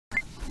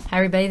Hi,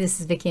 everybody. This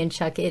is Vicki and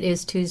Chuck. It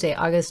is Tuesday,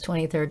 August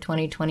 23rd,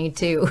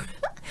 2022.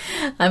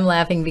 I'm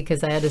laughing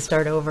because I had to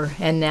start over.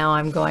 And now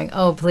I'm going,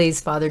 oh, please,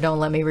 Father, don't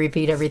let me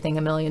repeat everything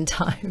a million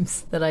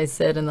times that I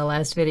said in the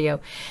last video.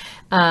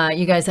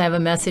 You guys, I have a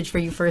message for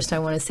you. First, I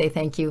want to say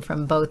thank you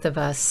from both of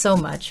us so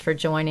much for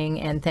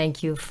joining. And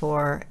thank you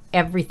for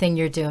everything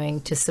you're doing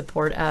to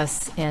support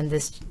us and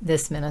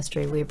this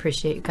ministry. We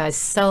appreciate you guys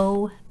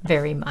so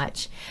very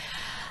much.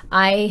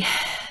 I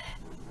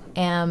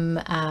am...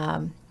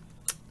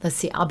 let's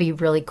see, I'll be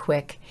really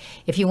quick.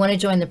 If you want to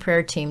join the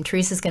prayer team,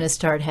 Teresa's going to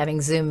start having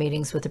Zoom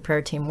meetings with the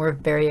prayer team. We're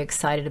very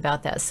excited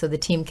about that, so the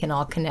team can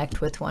all connect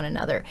with one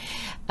another.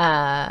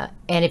 And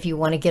if you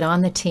want to get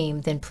on the team,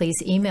 then please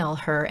email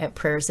her at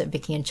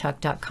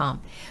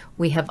prayers@vickyandchuck.com.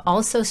 We have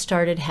also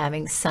started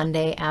having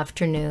Sunday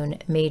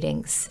afternoon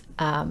meetings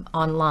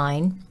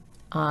online,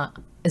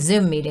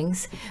 Zoom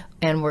meetings,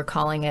 and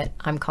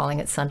I'm calling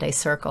it Sunday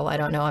Circle. I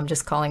don't know, I'm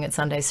just calling it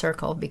Sunday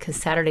Circle because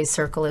Saturday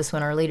Circle is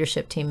when our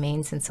leadership team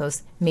meets, and so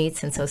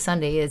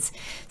Sunday is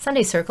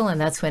Sunday Circle,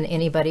 and that's when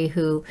anybody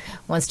who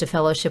wants to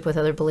fellowship with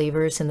other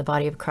believers in the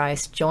body of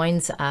Christ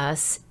joins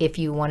us. If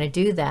you want to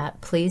do that,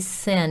 please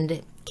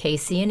send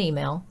Casey an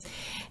email,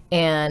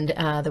 and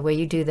the way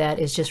you do that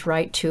is just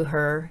write to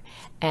her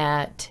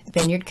at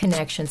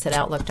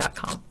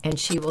vineyardconnections@outlook.com, and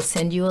she will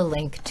send you a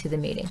link to the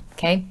meeting,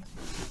 okay?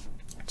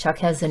 Chuck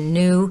has a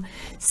new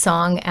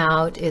song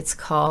out. It's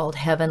called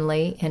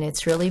Heavenly, and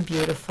it's really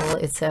beautiful.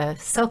 It's a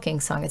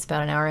soaking song. It's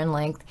about an hour in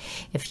length.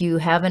 If you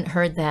haven't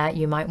heard that,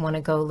 you might want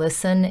to go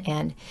listen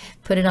and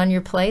put it on your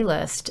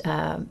playlist,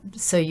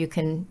 so you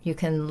can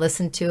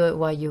listen to it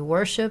while you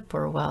worship,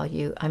 or while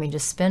you,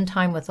 just spend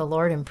time with the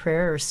Lord in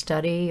prayer or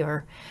study,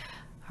 or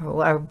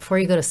before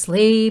you go to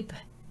sleep.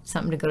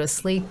 Something to go to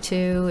sleep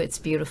to. It's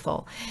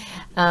beautiful.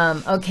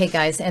 Okay,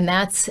 guys, and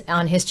that's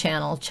on his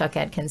channel, Chuck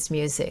Atkins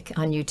Music,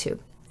 on YouTube.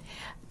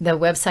 The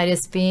website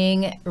is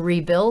being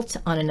rebuilt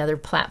on another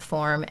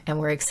platform, and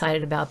we're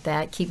excited about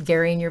that. Keep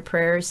Gary in your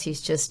prayers. He's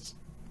just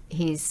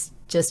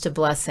a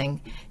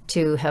blessing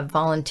to have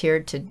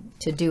volunteered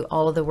to do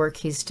all of the work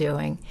he's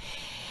doing.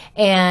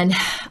 And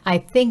I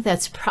think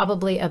that's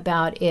probably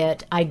about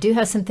it. I do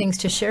have some things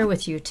to share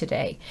with you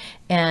today,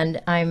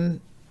 and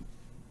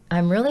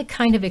I'm really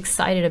kind of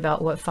excited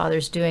about what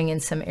Father's doing in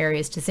some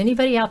areas. Does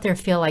anybody out there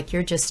feel like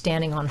you're just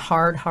standing on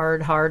hard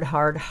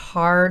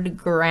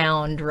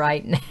ground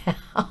right now?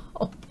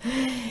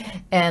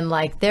 And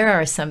like there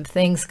are some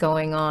things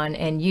going on,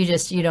 and you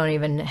don't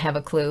even have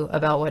a clue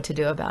about what to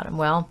do about them.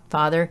 Well,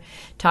 Father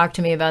talked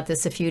to me about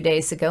this a few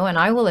days ago, and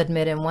I will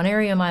admit in one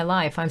area of my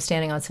life, I'm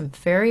standing on some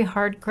very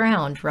hard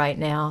ground right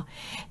now,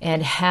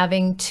 and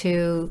having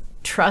to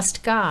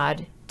trust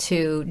God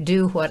to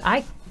do what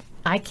I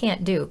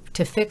can't do,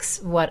 to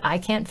fix what I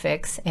can't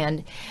fix.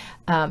 And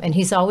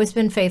he's always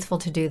been faithful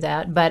to do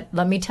that. But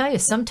let me tell you,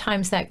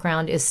 sometimes that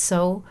ground is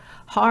so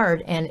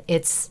hard, and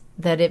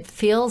it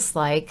feels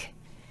like,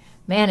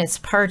 man, it's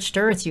parched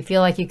earth. You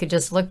feel like you could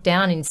just look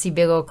down and see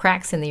big old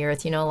cracks in the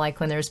earth, like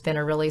when there's been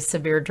a really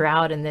severe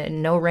drought and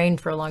then no rain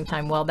for a long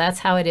time. Well, that's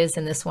how it is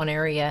in this one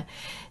area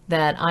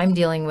that I'm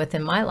dealing with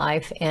in my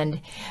life.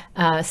 And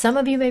some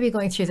of you may be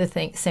going through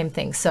the same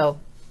thing. So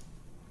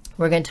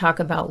we're going to talk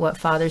about what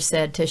Father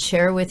said to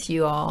share with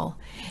you all.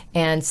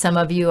 And some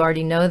of you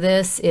already know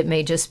this. It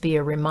may just be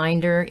a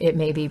reminder. It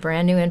may be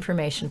brand new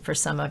information for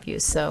some of you.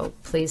 So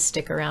please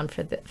stick around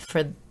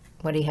for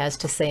what he has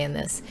to say in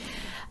this.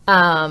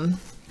 Let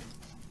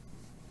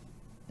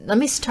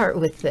me start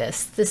with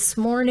this. This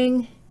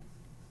morning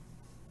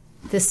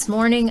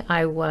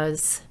I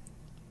was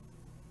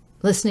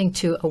listening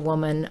to a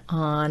woman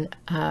on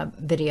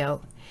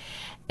video,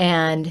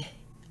 and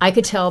I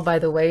could tell by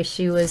the way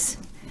she was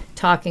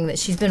talking that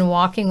she's been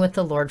walking with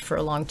the Lord for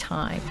a long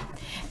time,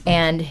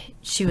 and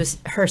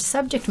her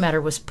subject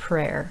matter was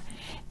prayer,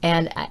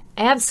 and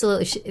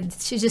absolutely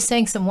she's just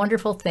saying some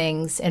wonderful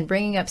things and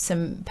bringing up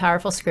some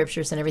powerful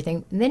scriptures and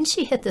everything. And then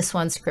she hit this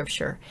one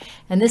scripture,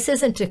 and this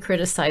isn't to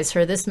criticize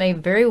her. This may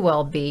very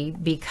well be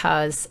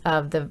because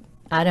of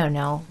I don't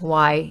know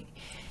why,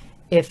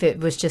 if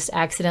it was just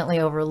accidentally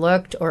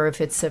overlooked, or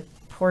if it's a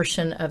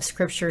portion of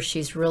scripture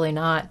she's really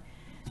not.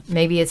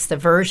 Maybe it's the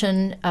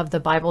version of the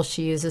Bible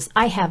she uses.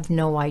 I have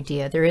no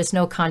idea. There is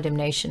no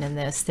condemnation in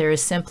this. There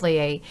is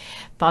simply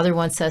Father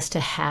wants us to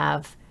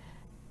have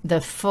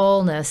the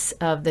fullness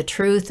of the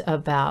truth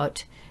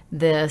about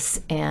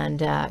this. And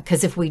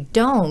because if we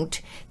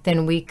don't,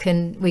 then we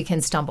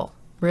can stumble,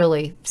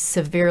 really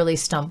severely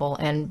stumble.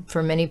 And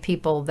for many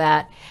people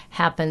that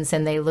happens,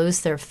 and they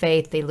lose their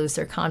faith, they lose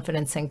their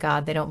confidence in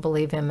God. They don't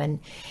believe him, and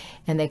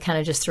they kind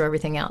of just throw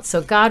everything out.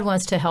 So God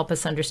wants to help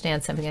us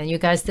understand something. And you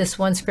guys, this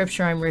one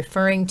scripture I'm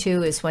referring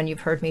to is one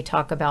you've heard me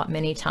talk about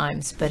many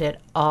times, but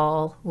it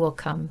all will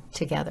come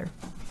together.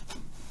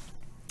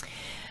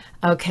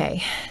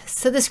 Okay,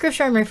 so the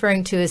scripture I'm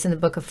referring to is in the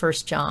book of 1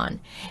 John,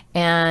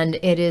 and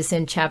it is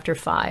in chapter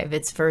 5.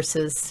 It's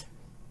verses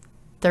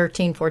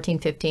 13, 14,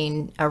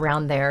 15,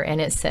 around there,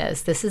 and it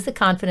says, "This is the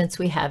confidence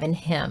we have in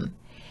him.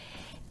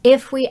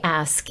 If we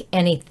ask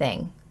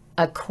anything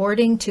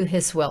according to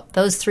his will,"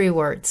 those three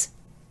words,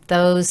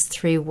 those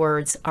 3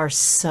 words are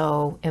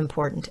so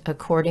important,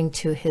 according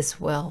to his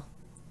will.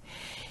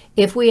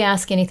 If we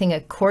ask anything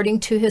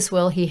according to his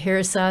will, he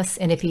hears us.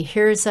 And if he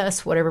hears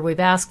us, whatever we've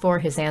asked for,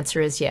 his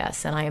answer is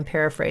yes. And I am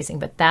paraphrasing,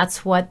 but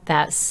that's what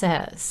that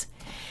says.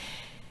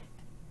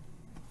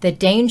 The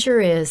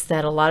danger is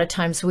that a lot of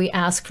times we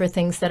ask for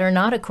things that are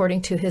not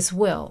according to his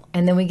will.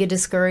 And then we get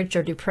discouraged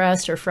or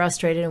depressed or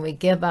frustrated and we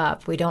give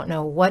up. We don't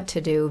know what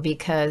to do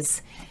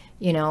because,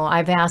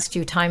 I've asked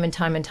you time and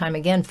time and time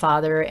again,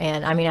 Father.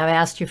 And I've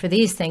asked you for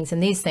these things, and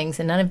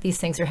none of these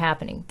things are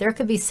happening. There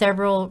could be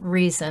several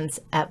reasons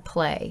at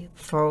play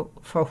for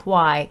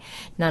why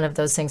none of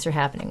those things are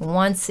happening.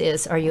 One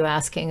is, are you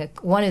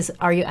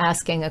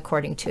asking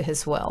according to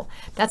his will?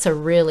 That's a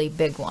really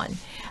big one.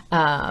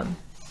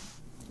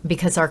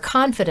 Because our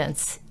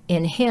confidence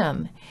in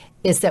him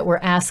is that we're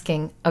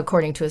asking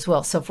according to his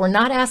will. So if we're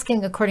not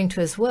asking according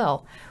to his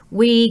will,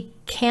 we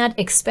can't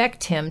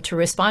expect him to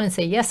respond and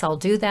say, yes, I'll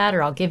do that,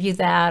 or I'll give you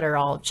that, or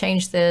I'll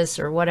change this,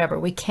 or whatever.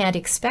 We can't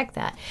expect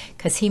that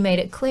because he made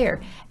it clear,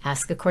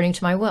 ask according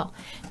to my will.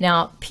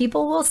 Now,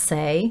 people will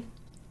say,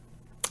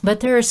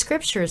 but there are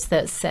scriptures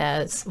that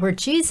says, where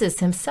Jesus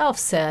himself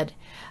said,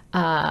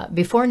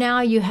 before now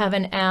you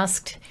haven't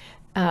asked,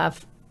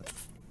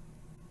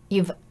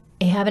 you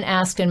haven't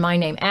asked in my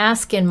name.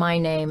 Ask in my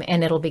name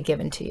and it'll be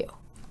given to you.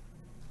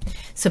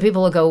 So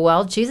people will go,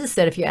 well, Jesus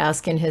said if you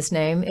ask in his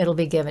name, it'll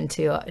be given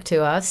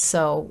to us.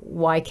 So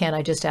why can't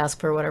I just ask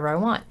for whatever I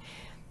want?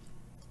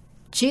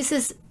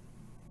 Jesus,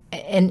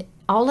 and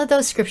all of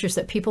those scriptures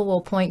that people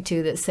will point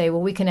to that say,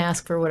 well, we can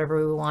ask for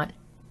whatever we want.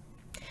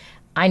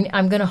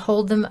 I'm going to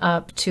hold them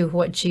up to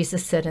what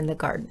Jesus said in the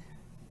garden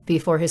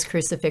before his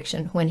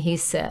crucifixion when he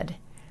said,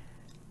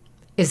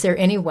 is there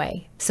any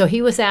way? So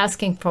he was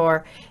asking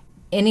for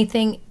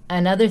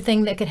another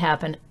thing that could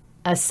happen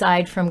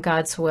aside from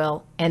God's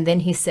will. And then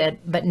he said,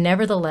 but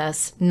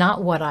nevertheless,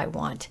 not what I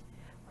want,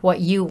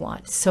 what you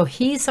want. So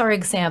he's our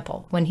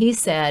example. When he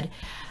said,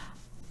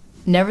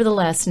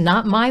 nevertheless,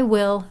 not my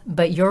will,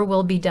 but your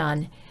will be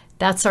done.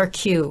 That's our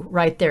cue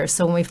right there.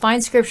 So when we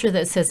find scripture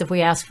that says if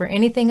we ask for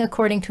anything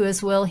according to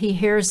his will, he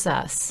hears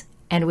us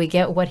and we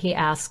get what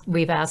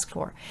we've asked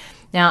for.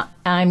 Now,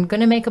 I'm going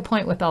to make a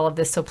point with all of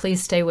this, so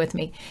please stay with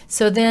me.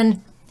 So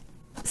then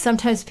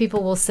sometimes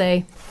people will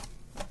say,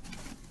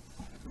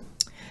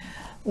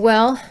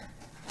 well,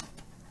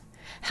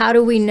 how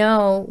do we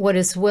know what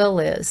his will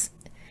is?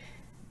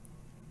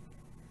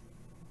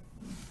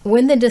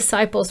 When the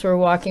disciples were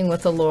walking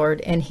with the Lord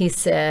and he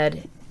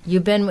said,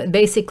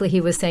 basically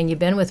he was saying, you've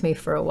been with me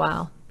for a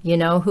while. You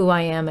know who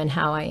I am and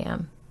how I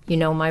am. You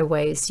know my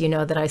ways. You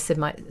know that I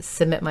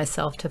submit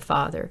myself to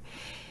Father.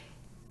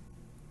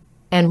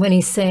 And when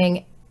he's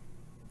saying,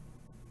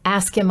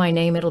 ask in my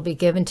name, it'll be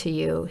given to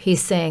you.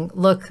 He's saying,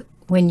 look,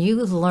 when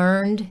you're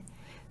learning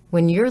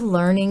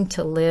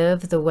to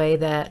live the way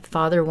that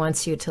Father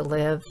wants you to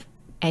live,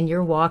 and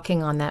you're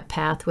walking on that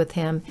path with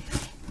him,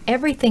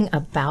 everything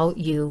about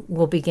you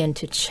will begin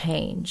to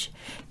change.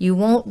 You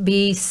won't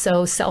be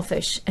so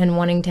selfish and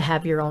wanting to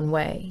have your own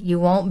way. You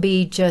won't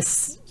be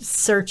just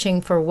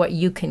searching for what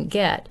you can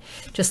get.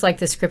 Just like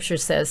the scripture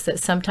says that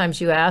sometimes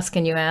you ask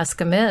and you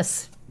ask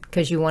amiss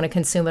because you want to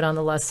consume it on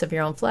the lusts of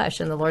your own flesh.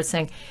 And the Lord's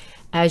saying,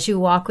 as you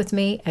walk with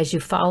me, as you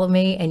follow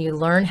me, and you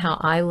learn how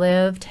I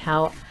lived,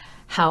 how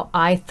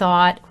I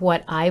thought,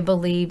 what I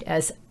believed,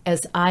 as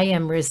I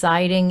am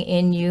residing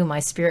in you, my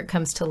spirit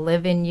comes to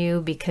live in you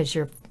because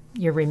you're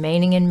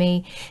remaining in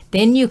me,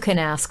 then you can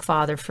ask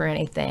Father for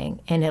anything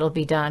and it'll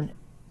be done.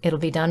 It'll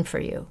be done for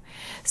you.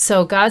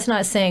 So God's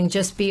not saying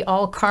just be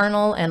all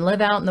carnal and live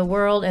out in the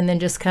world and then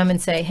just come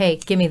and say, hey,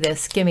 give me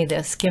this, give me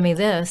this, give me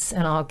this,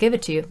 and I'll give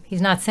it to you.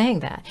 He's not saying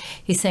that.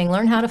 He's saying,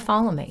 learn how to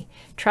follow me.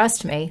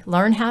 Trust me,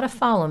 learn how to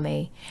follow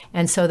me.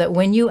 And so that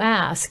when you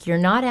ask, you're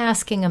not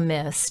asking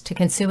amiss to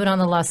consume it on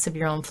the lusts of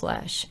your own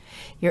flesh.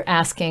 You're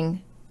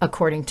asking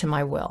according to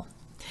my will.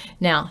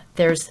 Now,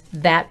 there's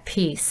that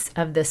piece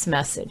of this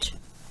message.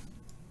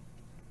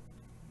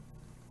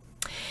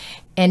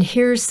 And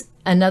here's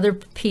another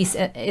piece.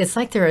 It's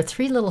like there are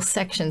 3 little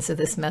sections of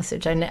this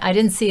message. I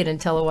didn't see it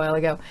until a while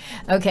ago.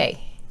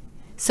 Okay.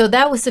 So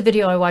that was the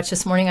video I watched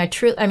this morning.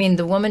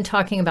 The woman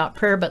talking about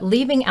prayer, but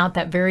leaving out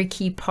that very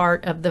key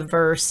part of the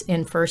verse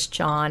in 1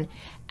 John,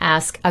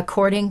 ask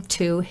according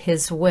to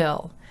his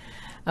will.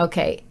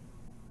 Okay,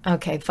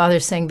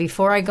 Father's saying,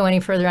 before I go any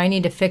further, I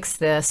need to fix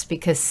this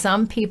because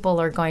some people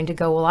are going to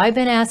go, well, I've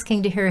been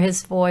asking to hear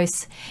his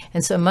voice,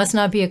 and so it must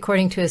not be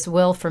according to his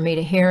will for me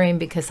to hear him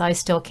because I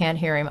still can't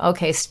hear him.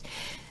 Okay,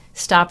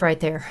 stop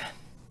right there.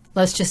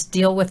 Let's just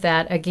deal with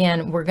that.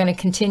 Again, we're going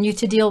to continue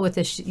to deal with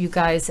this, you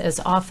guys, as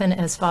often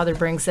as Father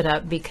brings it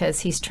up because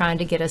he's trying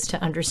to get us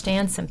to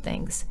understand some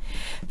things.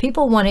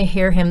 People want to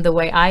hear him the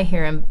way I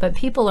hear him, but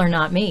people are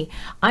not me.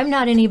 I'm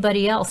not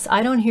anybody else.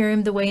 I don't hear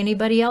him the way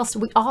anybody else.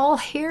 We all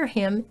hear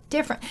him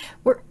different.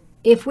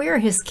 If we're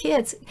his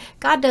kids,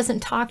 God doesn't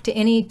talk to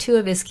any 2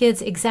 of his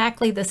kids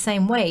exactly the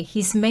same way.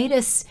 He's made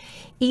us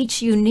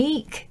each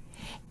unique.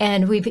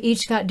 And we've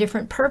each got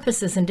different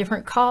purposes and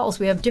different calls.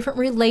 We have different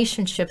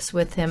relationships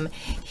with him.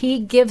 He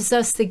gives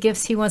us the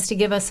gifts he wants to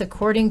give us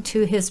according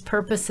to his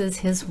purposes,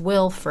 his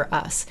will for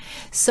us.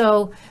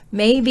 So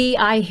maybe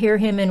I hear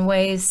him in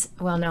ways,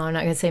 well, no, I'm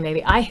not going to say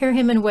maybe. I hear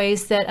him in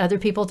ways that other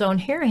people don't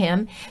hear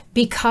him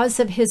because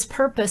of his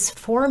purpose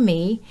for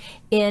me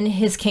in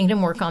his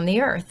kingdom work on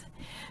the earth.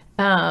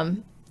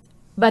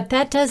 But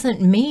that doesn't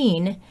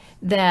mean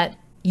that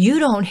you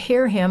don't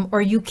hear him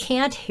or you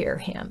can't hear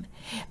him.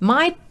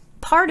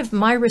 Part of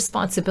my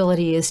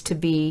responsibility is to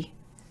be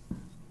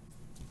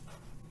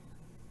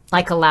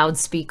like a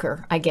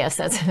loudspeaker, I guess.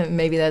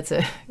 Maybe that's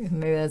a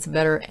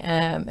better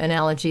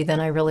analogy than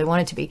I really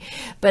want it to be.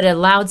 But a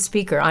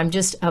loudspeaker, I'm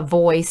just a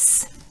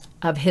voice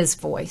of his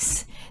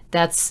voice.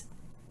 That's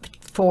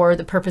for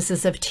the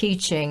purposes of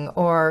teaching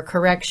or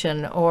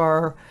correction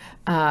or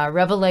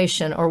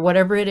revelation or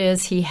whatever it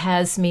is he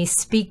has me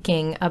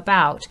speaking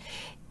about.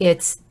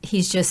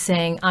 He's just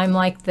saying,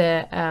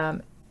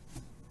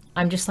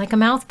 I'm just like a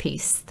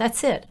mouthpiece.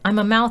 That's it. I'm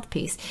a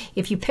mouthpiece.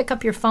 If you pick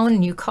up your phone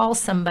and you call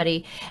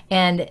somebody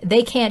and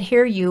they can't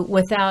hear you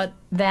without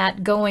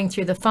that going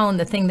through the phone,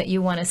 the thing that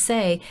you want to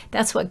say,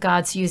 that's what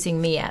God's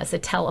using me as, a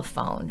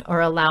telephone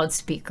or a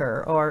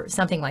loudspeaker or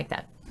something like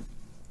that.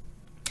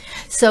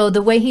 So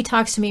the way he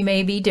talks to me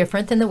may be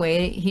different than the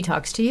way he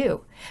talks to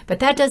you. But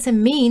that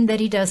doesn't mean that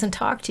he doesn't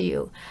talk to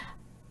you.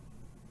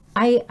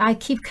 I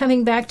keep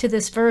coming back to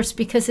this verse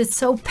because it's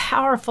so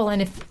powerful,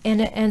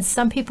 and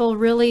some people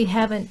really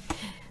haven't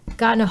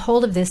gotten a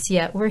hold of this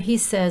yet, where he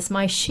says,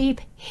 my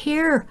sheep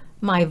hear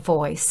my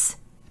voice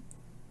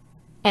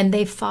and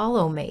they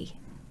follow me.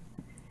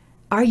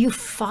 Are you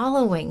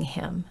following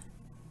him?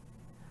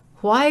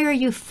 Why are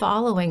you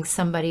following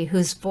somebody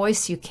whose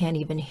voice you can't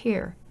even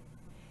hear?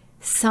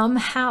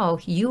 Somehow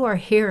you are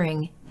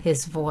hearing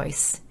his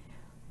voice,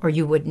 or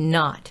you would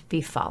not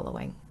be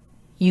following.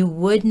 You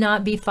would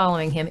not be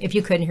following him if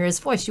you couldn't hear his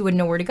voice. You wouldn't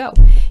know where to go.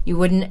 You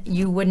wouldn't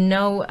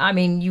know,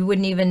 you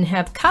wouldn't even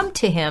have come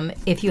to him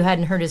if you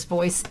hadn't heard his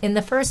voice in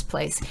the first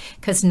place,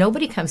 because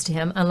nobody comes to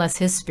him unless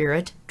his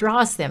spirit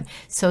draws them.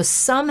 So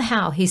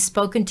somehow he's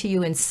spoken to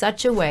you in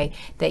such a way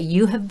that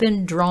you have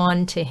been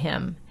drawn to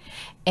him.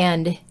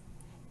 And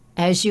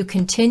as you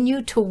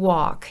continue to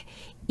walk,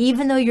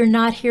 even though you're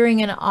not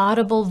hearing an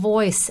audible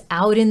voice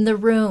out in the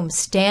room,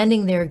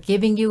 standing there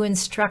giving you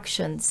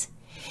instructions,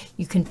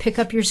 you can pick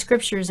up your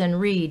scriptures and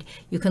read.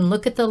 You can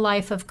look at the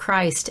life of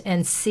Christ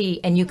and see,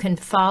 and you can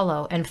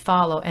follow and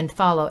follow and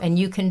follow, and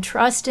you can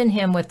trust in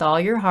him with all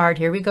your heart.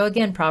 Here we go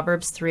again,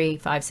 Proverbs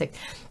 3:5-6.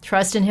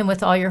 Trust in him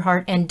with all your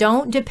heart, and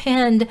don't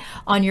depend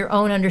on your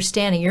own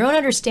understanding. Your own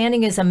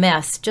understanding is a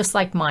mess, just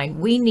like mine.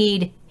 We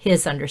need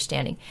his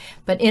understanding.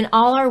 But in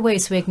all our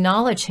ways, we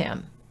acknowledge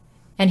him,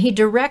 and he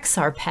directs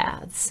our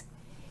paths.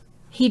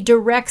 He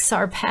directs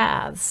our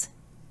paths.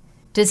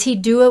 Does he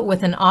do it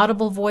with an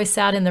audible voice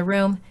out in the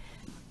room?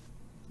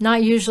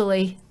 Not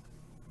usually.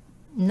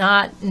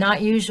 Not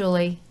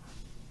usually.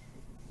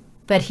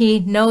 But he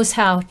knows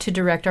how to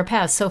direct our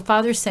paths. So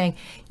Father's saying,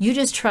 you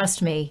just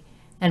trust me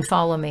and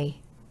follow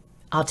me.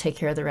 I'll take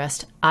care of the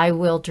rest. I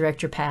will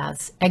direct your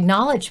paths.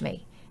 Acknowledge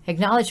me.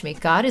 Acknowledge me.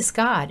 God is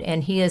God,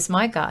 and he is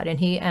my God,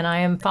 and I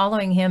am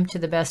following him to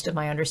the best of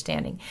my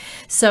understanding.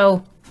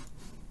 So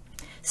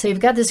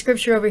you've got the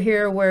scripture over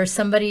here where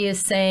somebody is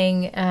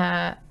saying,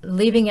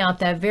 leaving out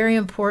that very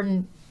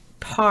important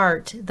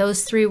part.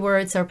 Those three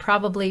words are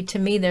probably, to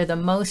me, they're the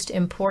most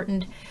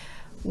important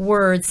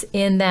words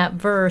in that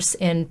verse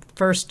in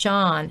 1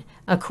 John,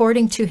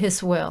 according to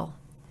his will.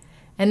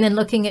 And then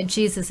looking at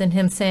Jesus and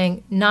him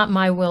saying, not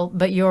my will,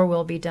 but your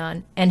will be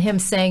done. And him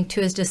saying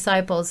to his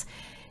disciples,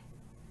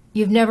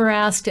 you've never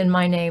asked in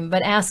my name,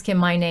 but ask in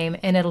my name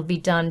and it'll be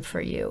done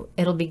for you.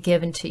 It'll be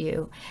given to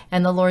you.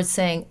 And the Lord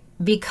saying,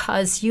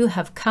 because you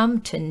have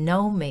come to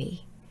know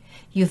me.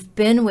 You've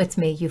been with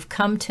me. You've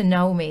come to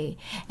know me.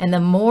 And the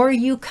more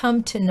you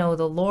come to know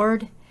the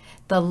Lord,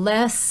 the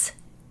less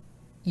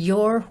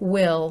your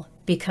will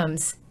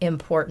becomes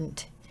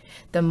important.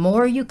 The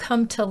more you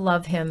come to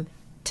love him,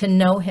 to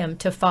know him,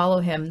 to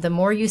follow him, the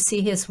more you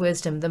see his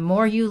wisdom, the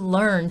more you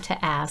learn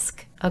to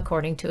ask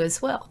according to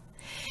his will.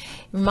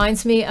 It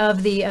reminds me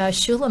of the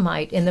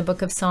Shulamite in the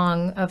book of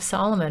Song of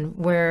Solomon,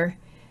 where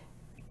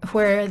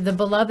the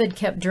beloved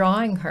kept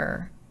drawing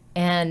her.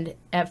 And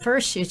at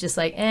first she was just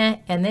like, and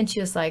then she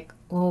was like,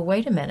 well,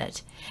 wait a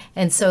minute.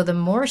 And so the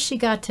more she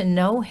got to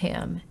know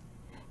him,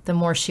 the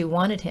more she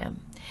wanted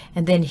him.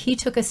 And then he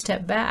took a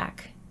step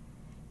back.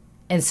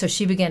 And so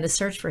she began to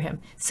search for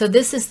him. So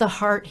this is the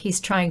heart he's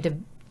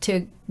trying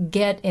to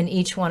get in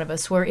each one of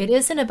us, where it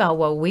isn't about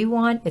what we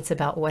want, it's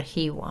about what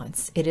he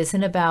wants. It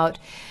isn't about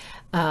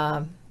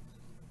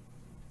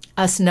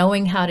us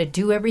knowing how to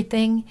do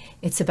everything.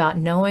 It's about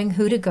knowing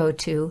who to go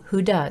to,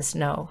 who does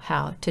know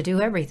how to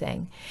do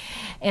everything.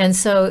 And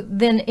so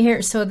then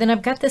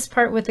I've got this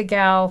part with the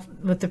gal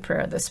with the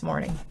prayer this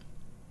morning.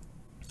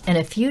 And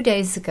a few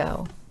days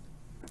ago,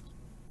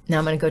 now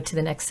I'm going to go to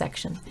the next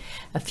section.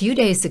 A few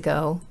days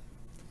ago,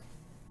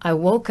 I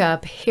woke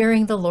up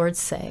hearing the Lord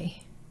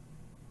say,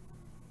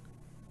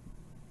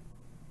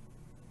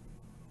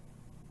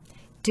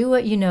 Do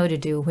what you know to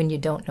do when you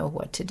don't know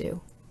what to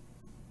do.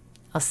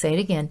 I'll say it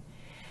again.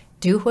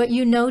 Do what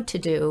you know to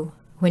do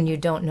when you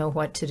don't know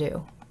what to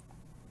do.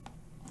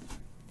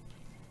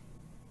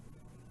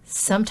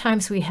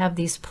 Sometimes we have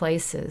these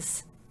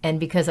places, and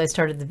because I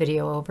started the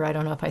video over, I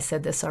don't know if I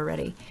said this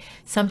already.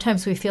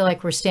 Sometimes we feel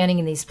like we're standing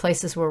in these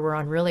places where we're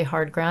on really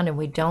hard ground and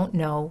we don't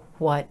know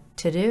what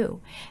to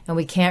do. And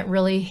we can't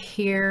really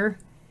hear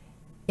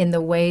in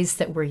the ways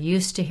that we're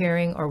used to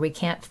hearing, or we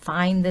can't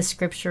find the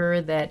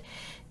scripture that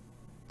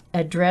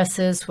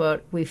addresses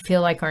what we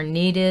feel like our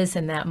need is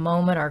in that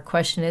moment, our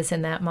question is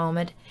in that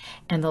moment.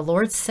 And the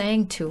Lord's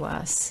saying to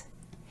us,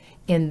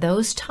 in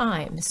those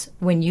times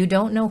when you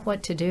don't know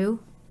what to do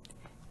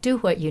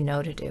what you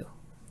know to do.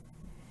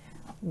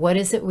 What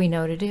is it we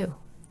know to do?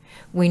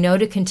 We know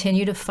to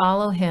continue to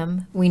follow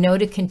him. We know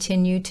to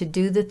continue to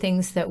do the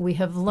things that we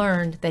have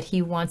learned that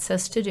he wants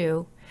us to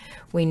do.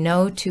 We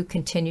know to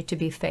continue to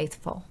be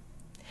faithful.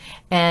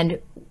 And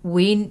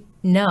we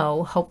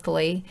know,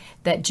 hopefully,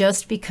 that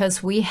just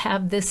because we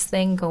have this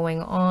thing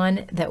going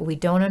on that we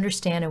don't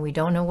understand and we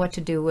don't know what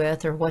to do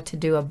with or what to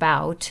do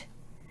about,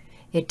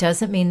 it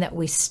doesn't mean that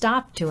we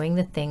stop doing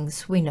the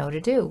things we know to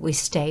do. We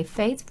stay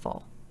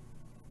faithful.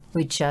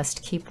 We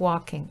just keep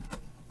walking.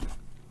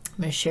 I'm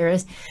going to share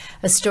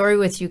a story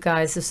with you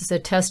guys. This is a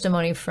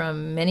testimony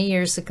from many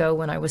years ago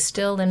when I was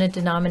still in a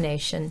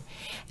denomination.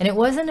 And it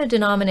wasn't a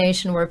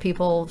denomination where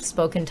people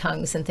spoke in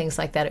tongues and things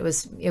like that.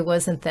 It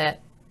wasn't that,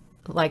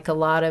 like a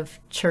lot of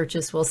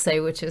churches will say,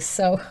 which is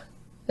so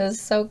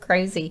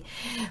crazy.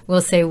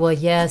 We'll say, well,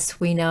 yes,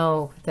 we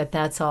know that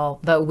that's all,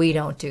 but we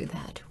don't do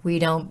that. We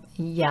don't,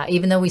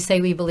 even though we say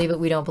we believe it,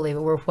 we don't believe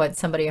it. We're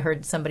what I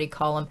heard somebody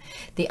call them,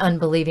 the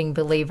unbelieving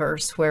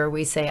believers, where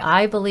we say,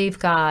 I believe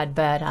God,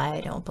 but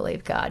I don't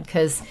believe God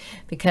because,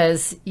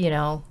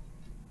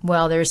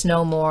 well, there's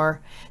no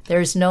more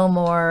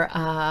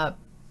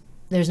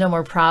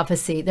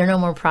prophecy. There are no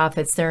more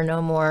prophets. There are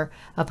no more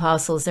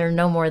apostles. There are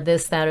no more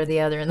this, that, or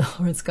the other. And the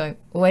Lord's going,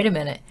 wait a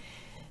minute.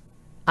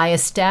 I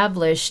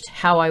established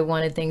how I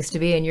wanted things to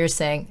be. And you're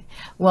saying,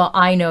 well,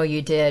 I know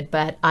you did,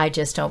 but I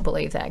just don't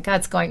believe that.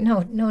 God's going,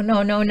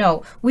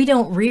 no. We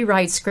don't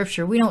rewrite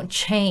scripture. We don't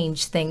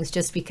change things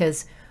just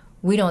because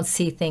we don't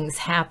see things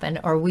happen,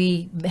 or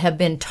we have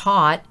been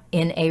taught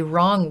in a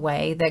wrong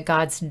way that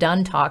God's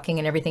done talking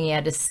and everything he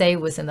had to say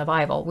was in the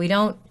Bible. We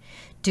don't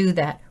do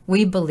that.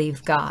 We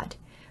believe God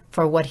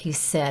for what he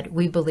said.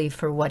 We believe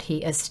for what he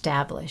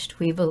established.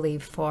 We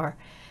believe for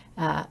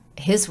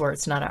his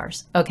words, not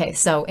ours. Okay,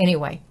 so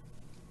anyway,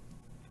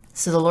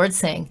 so the Lord's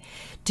saying,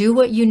 do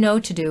what you know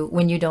to do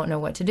when you don't know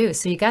what to do.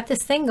 So you got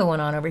this thing going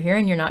on over here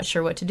and you're not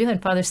sure what to do.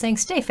 And Father's saying,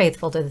 stay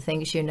faithful to the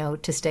things you know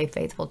to stay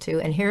faithful to.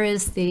 And here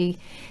is the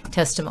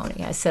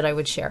testimony I said I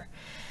would share.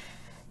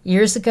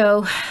 Years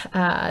ago,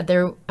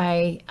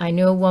 I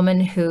knew a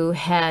woman who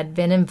had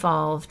been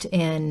involved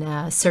in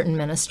a certain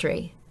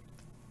ministry,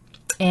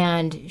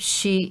 and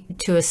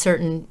to a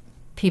certain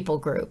people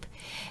group.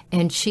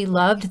 And she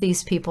loved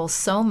these people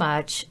so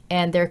much.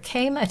 And there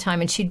came a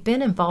time, and she'd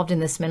been involved in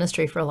this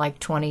ministry for like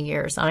 20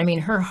 years. I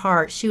mean, her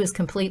heart, she was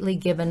completely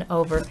given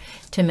over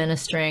to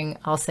ministering.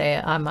 I'll say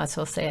it. I might as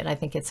well say it. I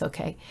think it's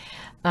okay.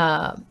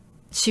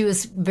 She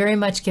was very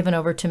much given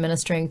over to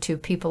ministering to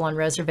people on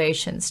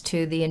reservations,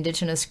 to the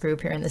indigenous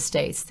group here in the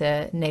States,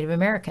 the Native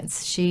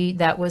Americans.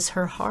 That was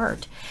her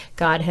heart.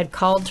 God had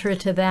called her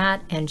to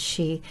that, and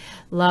she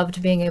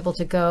loved being able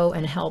to go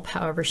and help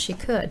however she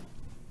could.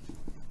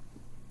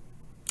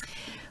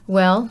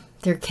 Well,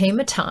 there came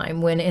a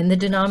time when in the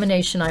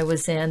denomination I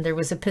was in, there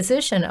was a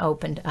position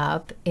opened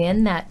up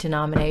in that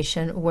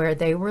denomination where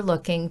they were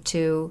looking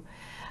to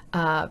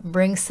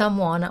bring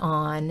someone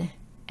on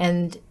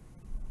and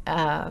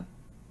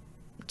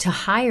to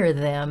hire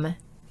them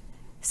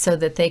so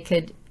that they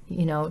could,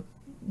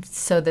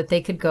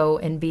 go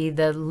and be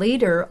the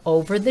leader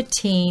over the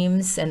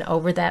teams and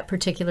over that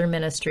particular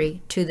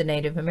ministry to the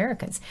Native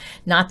Americans.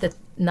 Not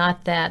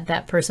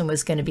that person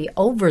was going to be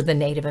over the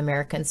Native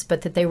Americans,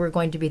 but that they were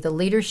going to be the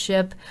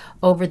leadership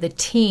over the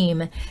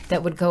team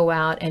that would go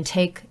out and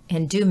take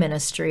and do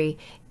ministry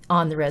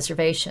on the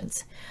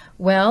reservations.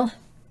 Well,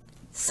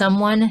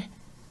 someone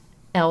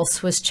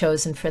else was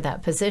chosen for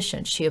that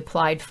position. She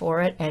applied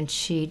for it and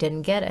she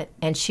didn't get it.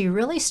 And she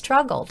really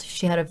struggled.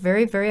 She had a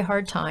very, very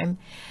hard time.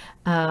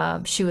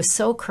 She was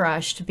so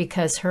crushed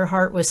because her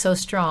heart was so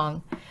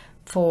strong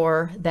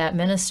for that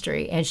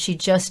ministry. And she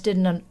just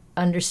didn't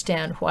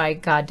understand why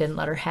God didn't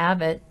let her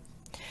have it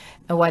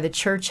and why the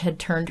church had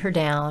turned her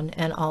down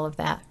and all of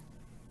that.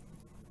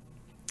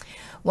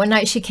 One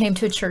night she came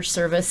to a church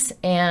service,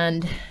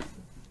 and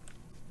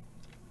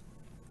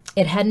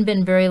it hadn't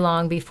been very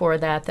long before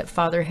that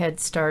Father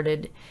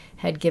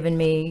had given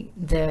me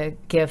the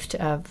gift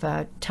of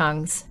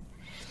tongues,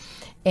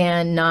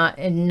 and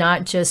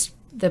not just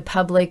the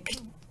public.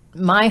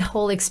 My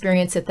whole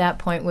experience at that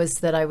point was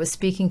that I was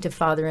speaking to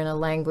Father in a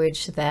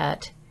language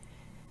that,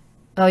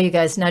 oh, you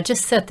guys, now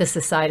just set this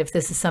aside if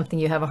this is something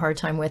you have a hard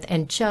time with,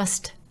 and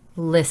just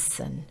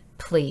listen,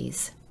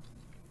 please.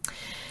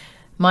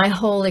 my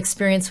whole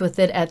experience with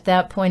it at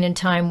that point in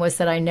time was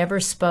that I never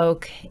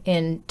spoke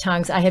in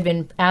tongues. I had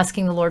been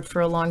asking the Lord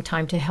for a long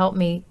time to help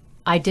me.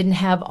 I didn't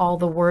have all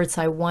the words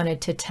I wanted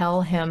to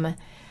tell him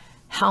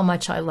how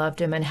much I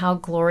loved him and how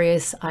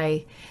glorious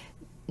I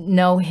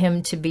know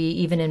him to be,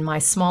 even in my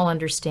small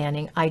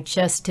understanding. I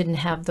just didn't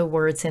have the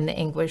words in the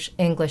English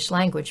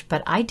language,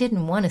 but I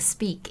didn't want to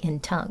speak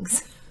in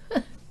tongues.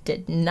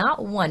 Did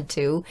not want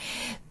to,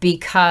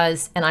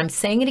 because, and I'm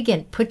saying it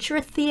again, put your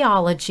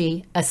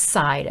theology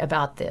aside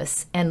about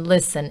this and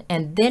listen,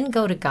 and then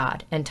go to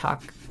God and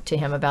talk to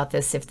him about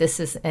this if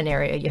this is an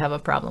area you have a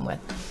problem with.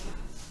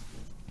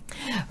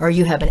 Or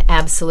you have an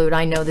absolute,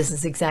 I know this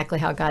is exactly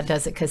how God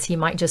does it, because he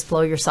might just blow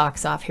your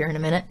socks off here in a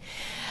minute.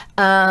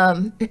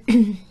 But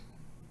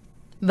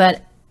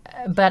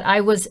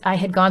I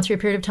had gone through a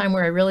period of time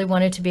where I really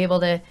wanted to be able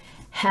to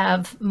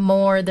have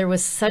more. There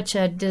was such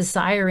a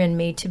desire in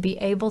me to be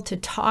able to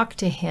talk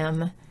to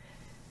him,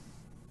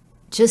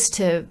 just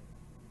to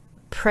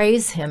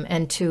praise him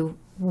and to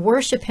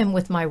worship him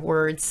with my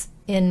words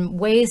in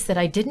ways that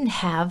I didn't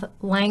have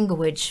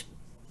language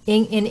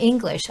in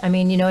English. I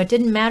mean, it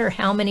didn't matter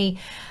how many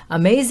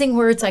amazing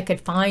words I could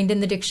find in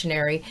the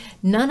dictionary.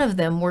 None of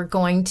them were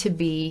going to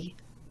be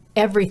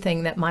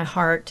everything that my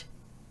heart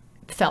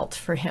felt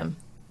for him.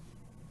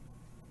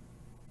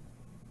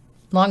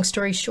 Long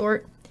story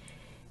short,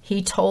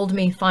 he told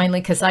me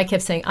finally, because I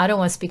kept saying, I don't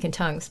want to speak in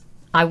tongues.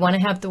 I want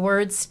to have the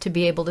words to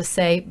be able to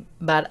say,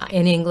 but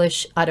in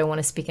English, I don't want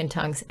to speak in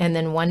tongues. And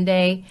then one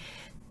day,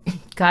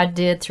 God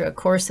did, through a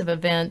course of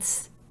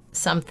events,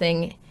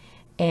 something,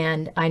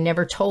 and I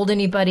never told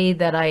anybody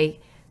that I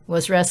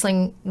was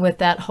wrestling with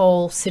that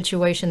whole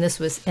situation. This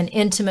was an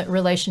intimate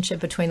relationship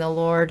between the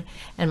Lord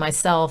and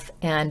myself,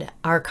 and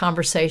our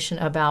conversation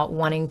about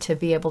wanting to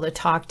be able to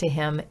talk to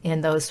him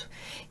in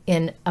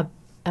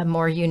a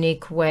more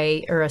unique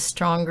way, or a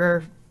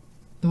stronger,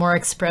 more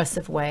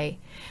expressive way,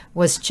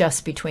 was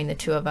just between the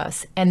two of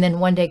us. And then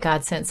one day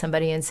God sent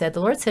somebody and said,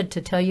 the Lord said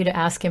to tell you to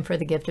ask him for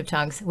the gift of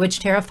tongues, which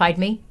terrified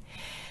me.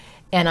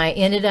 And I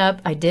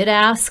did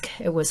ask.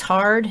 It was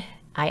hard.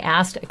 I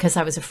asked because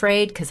I was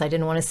afraid, because I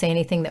didn't want to say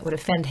anything that would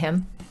offend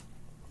him,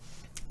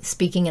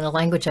 speaking in a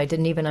language I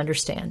didn't even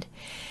understand.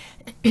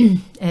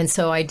 And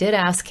so I did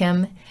ask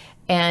him,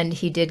 and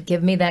he did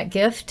give me that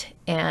gift.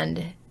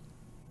 And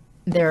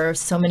there are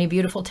so many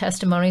beautiful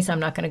testimonies I'm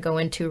not going to go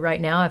into right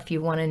now. If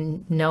you want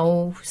to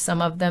know some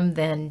of them,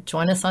 then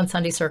join us on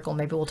Sunday Circle.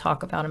 Maybe we'll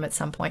talk about them at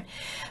some point.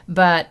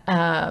 But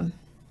I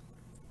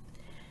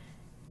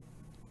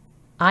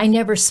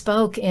never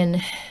spoke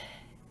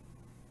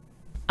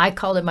I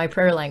called it my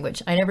prayer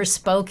language. I never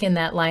spoke in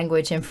that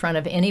language in front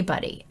of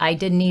anybody. I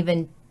couldn't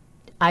even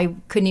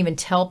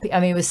tell people.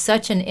 I mean, it was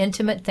such an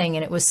intimate thing,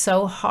 and it was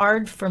so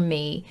hard for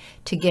me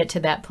to get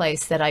to that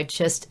place that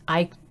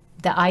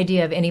the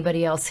idea of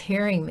anybody else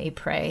hearing me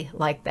pray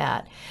like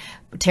that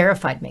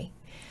terrified me.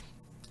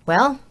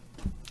 Well,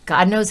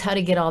 God knows how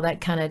to get all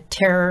that kind of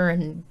terror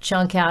and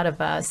junk out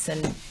of us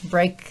and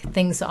break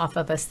things off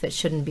of us that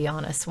shouldn't be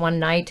on us. One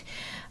night,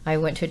 I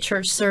went to a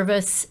church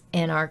service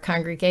in our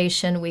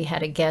congregation. We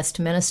had a guest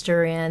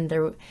minister in.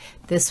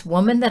 This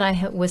woman that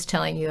I was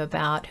telling you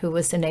about, who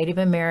was a Native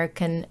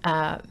American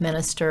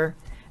minister,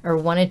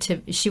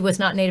 she was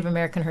not Native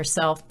American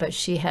herself, but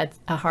she had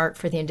a heart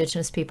for the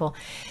indigenous people.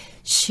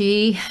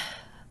 She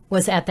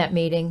was at that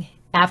meeting.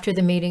 After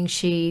the meeting,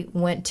 she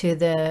went to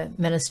the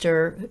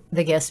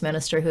guest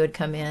minister who had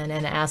come in,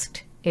 and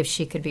asked if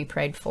she could be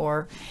prayed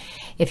for,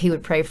 if he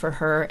would pray for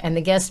her. And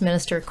the guest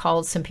minister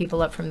called some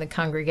people up from the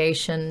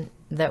congregation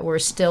that were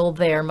still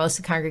there. Most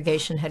of the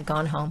congregation had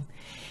gone home.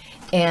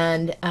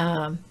 And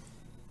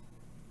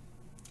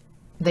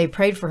they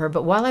prayed for her.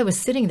 But while I was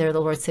sitting there,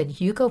 the Lord said,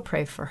 you go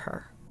pray for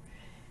her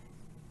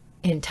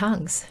in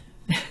tongues.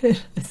 I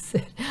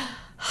said,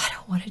 I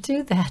don't want to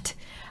do that.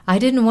 I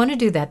didn't want to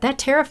do that. That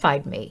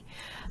terrified me.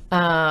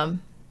 So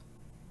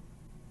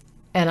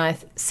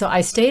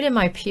I stayed in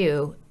my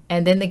pew,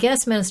 and then the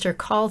guest minister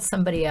called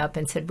somebody up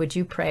and said, would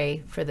you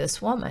pray for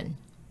this woman?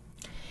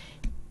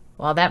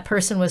 While that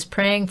person was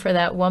praying for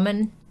that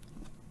woman,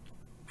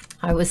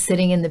 I was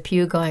sitting in the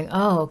pew going,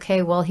 oh,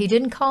 okay, well, he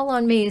didn't call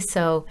on me.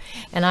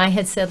 And I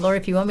had said, Lord,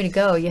 if you want me to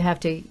go, you have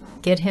to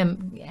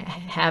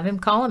have him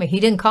call on me. He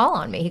didn't call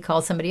on me. He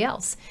called somebody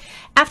else.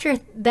 After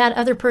that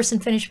other person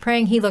finished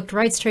praying, he looked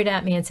right straight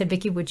at me and said,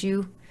 Vicki, would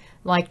you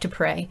like to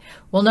pray?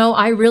 Well, no,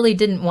 I really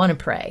didn't want to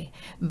pray,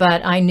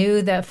 but I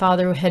knew that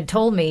Father had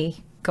told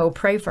me, go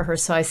pray for her.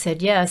 So I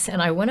said yes.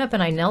 And I went up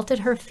and I knelt at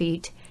her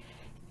feet,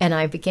 and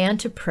I began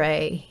to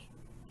pray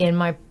in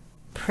my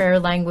prayer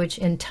language,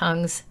 in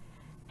tongues,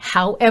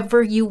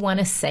 however you want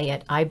to say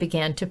it. I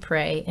began to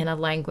pray in a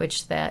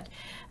language that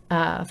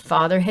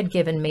Father had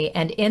given me.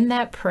 And in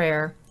that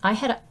prayer,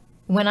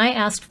 when I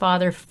asked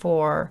Father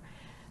for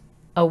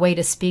a way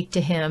to speak to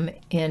him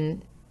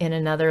in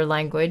another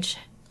language,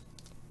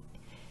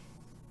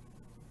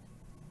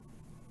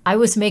 I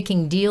was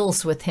making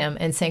deals with him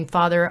and saying,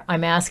 Father,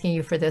 I'm asking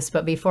you for this,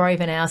 but before I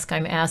even ask,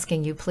 I'm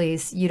asking you,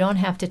 please, you don't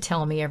have to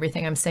tell me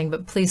everything I'm saying,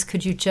 but please,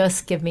 could you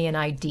just give me an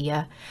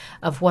idea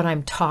of what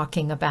I'm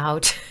talking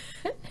about?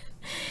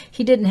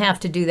 He didn't have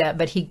to do that,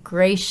 but he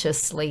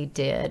graciously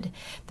did.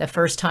 The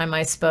first time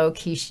I spoke,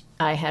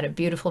 I had a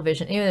beautiful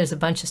vision. There's a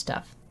bunch of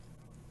stuff.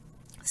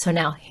 So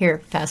now here,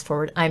 fast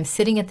forward, I'm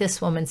sitting at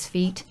this woman's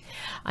feet.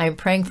 I'm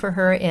praying for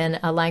her in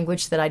a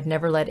language that I'd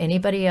never let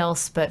anybody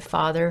else but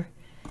Father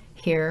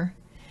hear.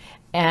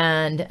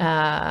 And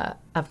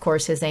of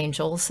course, his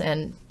angels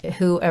and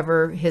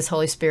whoever, his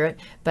Holy Spirit,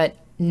 but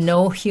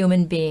no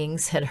human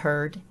beings had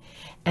heard.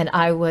 And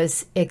I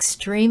was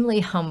extremely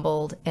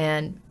humbled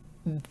and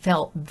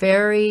felt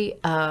very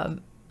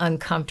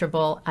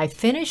uncomfortable. I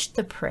finished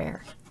the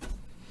prayer.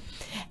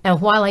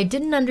 And while I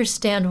didn't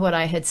understand what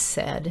I had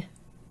said,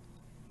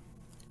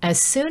 as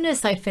soon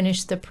as I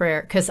finished the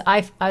prayer, because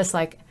I was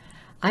like,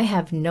 I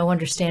have no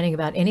understanding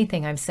about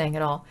anything I'm saying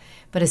at all.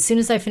 But as soon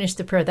as I finished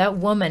the prayer, that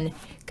woman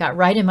got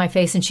right in my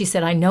face and she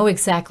said, I know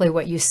exactly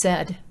what you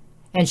said.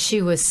 And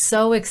she was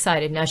so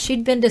excited. Now,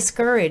 she'd been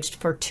discouraged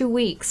for 2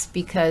 weeks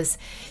because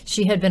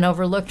she had been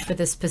overlooked for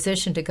this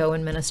position to go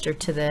and minister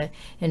to the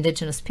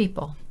indigenous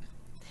people.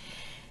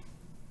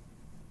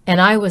 And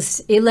I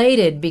was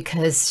elated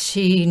because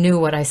she knew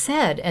what I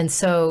said. And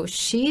so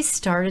she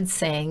started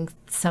saying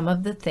some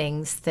of the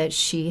things that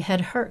she had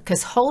heard,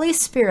 because Holy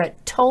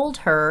Spirit told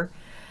her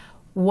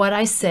what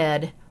I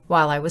said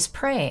while I was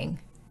praying,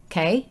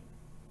 okay?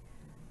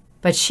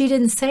 But she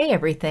didn't say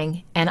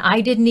everything, and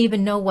I didn't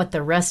even know what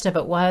the rest of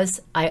it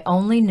was. I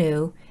only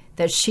knew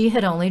that she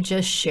had only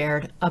just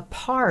shared a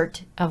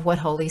part of what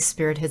Holy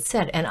Spirit had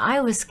said. And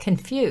I was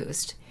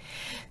confused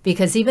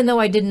because even though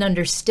I didn't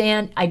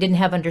understand, I didn't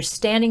have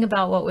understanding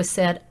about what was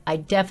said, I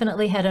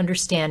definitely had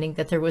understanding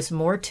that there was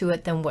more to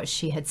it than what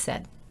she had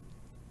said,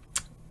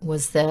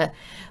 was the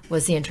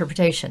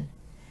interpretation.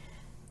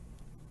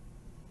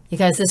 You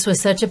guys, this was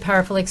such a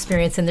powerful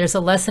experience, and there's a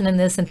lesson in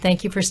this, and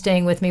thank you for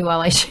staying with me while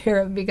I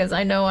share it, because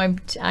I know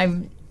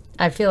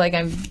I feel like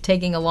I'm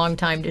taking a long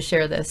time to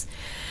share this.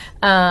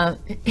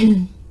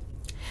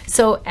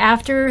 So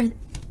after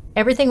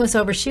everything was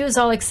over, she was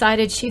all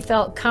excited. She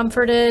felt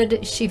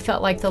comforted. She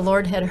felt like the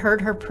Lord had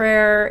heard her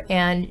prayer,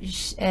 and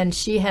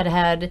she had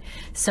had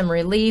some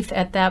relief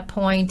at that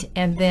point.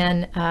 And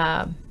then,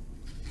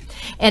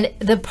 and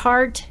the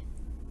part,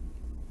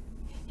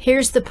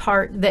 here's the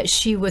part that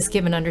she was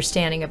given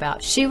understanding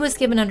about. She was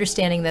given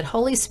understanding that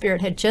Holy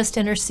Spirit had just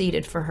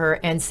interceded for her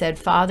and said,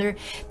 Father,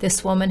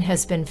 this woman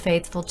has been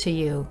faithful to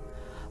you,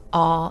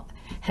 all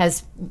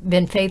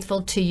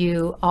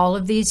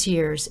of these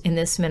years in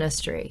this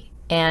ministry.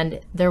 And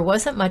there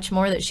wasn't much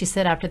more that she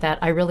said after that.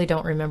 I really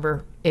don't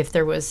remember if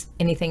there was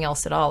anything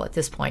else at all at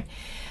this point.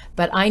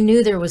 But I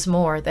knew there was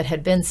more that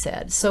had been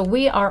said. So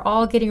we are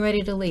all getting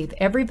ready to leave.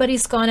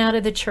 Everybody's gone out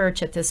of the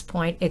church at this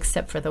point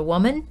except for the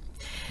woman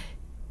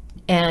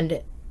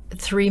and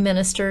 3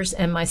 ministers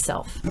and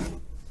myself.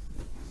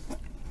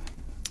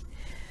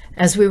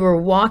 As we were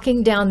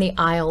walking down the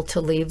aisle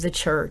to leave the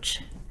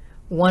church,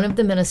 one of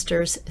the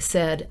ministers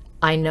said,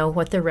 I know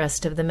what the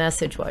rest of the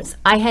message was.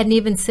 I hadn't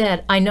even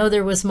said, I know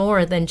there was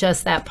more than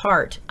just that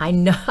part. I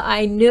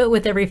knew it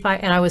with every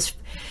fight, and I was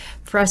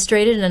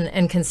frustrated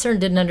and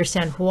concerned, didn't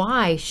understand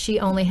why she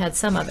only had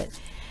some of it.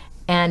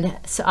 And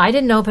so I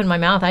didn't open my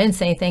mouth. I didn't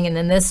say anything. And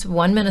then this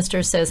one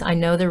minister says, I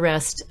know the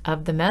rest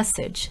of the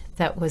message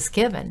that was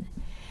given.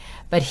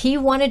 But he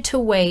wanted to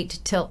wait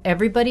till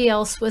everybody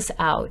else was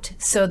out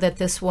so that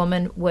this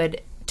woman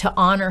would, to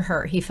honor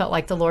her. He felt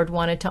like the Lord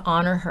wanted to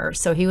honor her.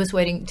 So he was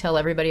waiting till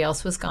everybody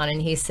else was gone.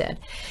 And he said,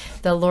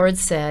 the Lord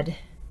said,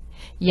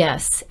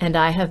 yes, and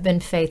I have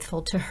been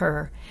faithful to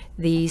her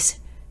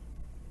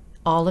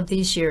all of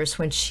these years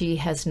when she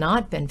has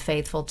not been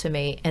faithful to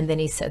me. And then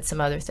he said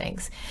some other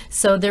things.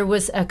 So there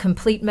was a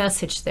complete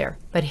message there.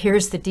 But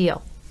here's the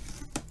deal.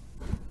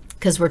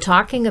 Because we're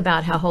talking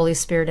about how Holy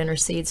Spirit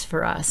intercedes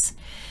for us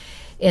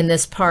in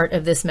this part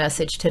of this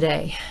message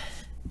today.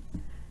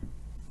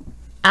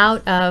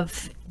 Out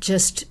of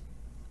just,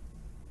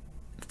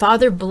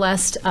 Father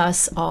blessed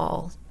us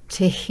all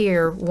to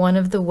hear one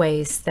of the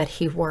ways that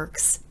he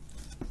works.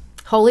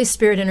 Holy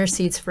Spirit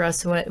intercedes for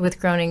us with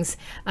groanings,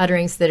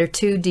 utterings that are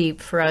too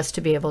deep for us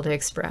to be able to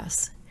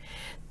express.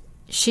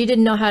 She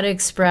didn't know how to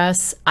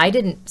express.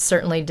 I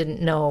certainly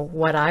didn't know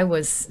what I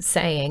was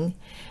saying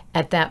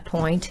at that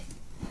point.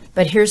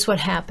 But here's what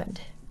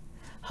happened.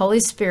 Holy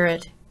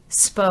Spirit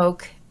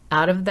spoke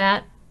out of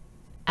that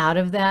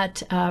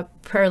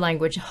prayer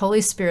language. Holy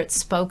Spirit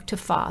spoke to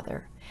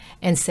Father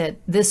and said,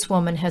 this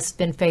woman has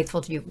been faithful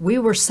to you. We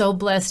were so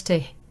blessed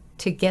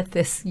to get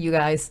this, you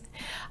guys.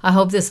 I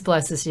hope this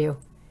blesses you.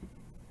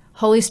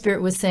 Holy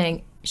Spirit was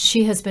saying,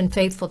 she has been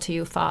faithful to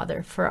you,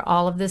 Father, for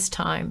all of this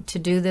time to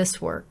do this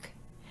work.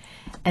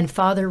 And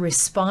Father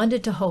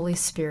responded to Holy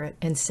Spirit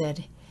and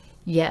said,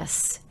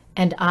 yes,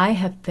 and I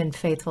have been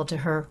faithful to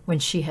her when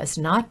she has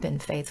not been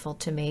faithful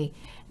to me,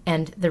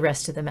 and the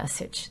rest of the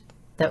message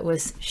that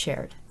was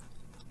shared.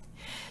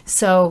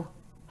 So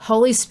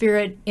Holy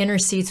Spirit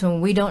intercedes when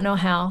we don't know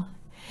how,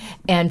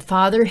 and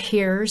Father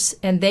hears,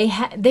 and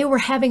they were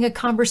having a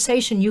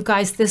conversation. You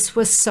guys, this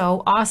was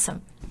so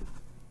awesome.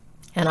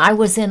 And I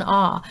was in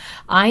awe.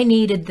 I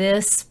needed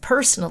this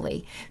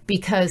personally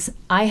because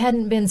I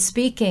hadn't been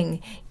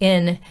speaking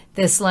in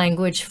this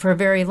language for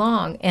very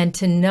long. And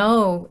to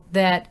know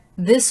that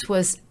it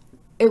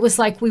was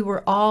like we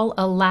were all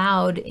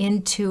allowed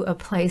into a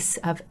place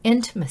of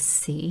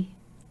intimacy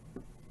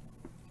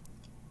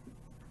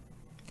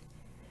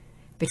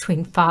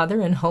between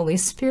Father and Holy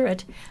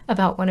Spirit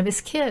about one of his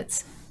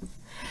kids.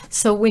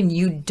 So when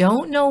you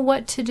don't know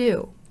what to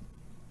do,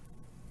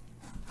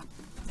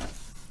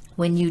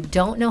 when you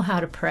don't know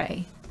how to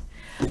pray,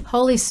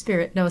 Holy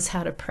Spirit knows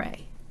how to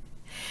pray.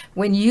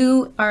 When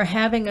you are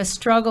having a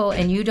struggle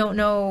and you don't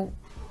know,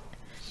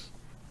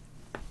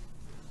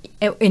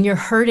 and you're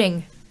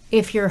hurting,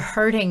 if you're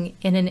hurting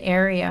in an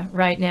area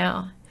right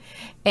now,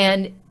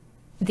 and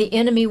the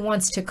enemy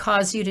wants to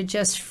cause you to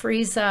just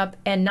freeze up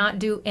and not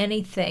do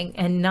anything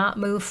and not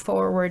move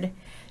forward,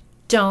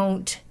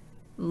 don't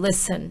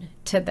listen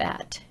to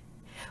that.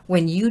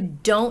 When you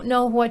don't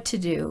know what to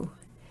do,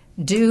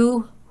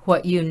 do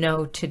what you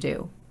know to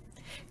do.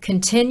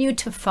 Continue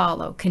to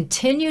follow,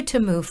 continue to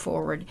move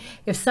forward.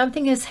 If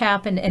something has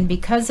happened and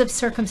because of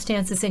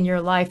circumstances in your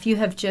life, you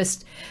have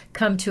just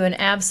come to an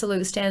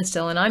absolute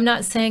standstill, and I'm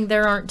not saying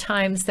there aren't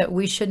times that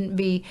we shouldn't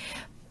be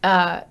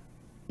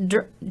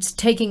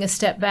taking a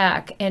step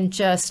back and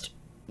just,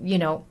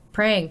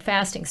 praying,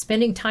 fasting,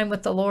 spending time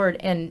with the Lord,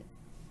 and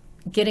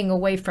getting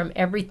away from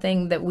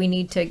everything that we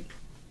need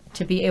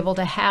to be able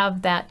to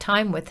have that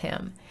time with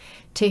him,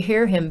 to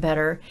hear him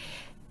better.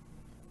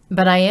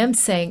 But I am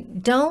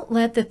saying, don't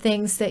let the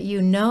things that you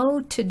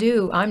know to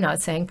do, I'm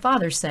not saying,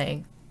 Father's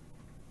saying,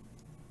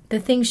 the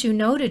things you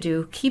know to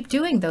do, keep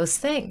doing those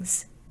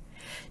things.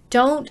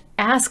 Don't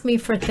ask me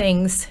for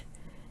things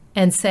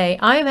and say,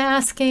 I'm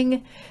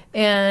asking,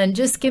 and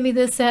just give me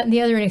this, that, and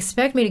the other, and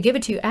expect me to give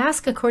it to you.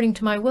 Ask according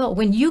to my will.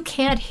 When you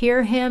can't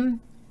hear him,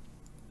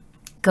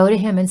 go to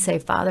him and say,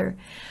 Father,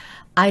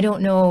 I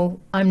don't know,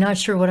 I'm not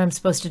sure what I'm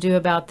supposed to do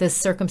about this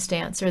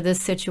circumstance or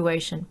this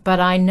situation, but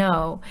I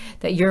know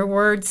that your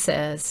word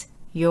says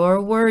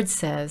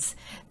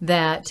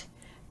that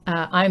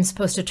I'm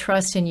supposed to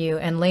trust in you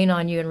and lean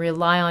on you and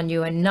rely on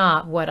you, and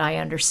not what I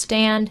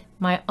understand,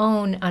 my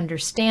own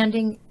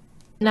understanding.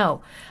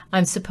 No,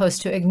 I'm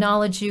supposed to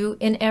acknowledge you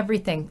in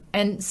everything.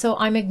 And so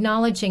I'm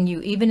acknowledging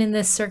you even in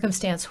this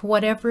circumstance,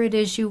 whatever it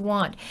is you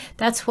want.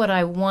 That's what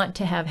I want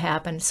to have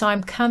happen. So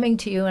I'm coming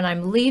to you and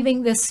I'm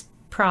leaving this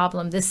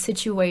problem, this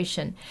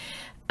situation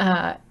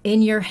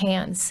in your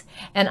hands.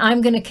 And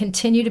I'm going to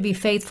continue to be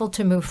faithful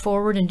to move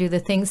forward and do the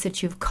things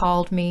that you've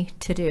called me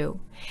to do.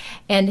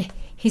 And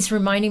he's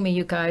reminding me,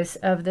 you guys,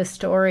 of the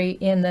story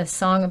in the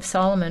Song of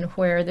Solomon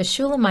where the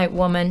Shulamite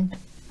woman,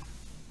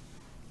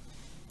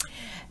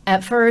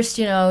 at first,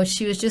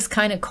 she was just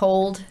kind of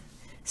cold,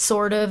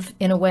 sort of,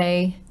 in a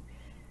way.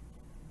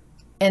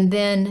 And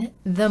then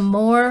the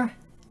more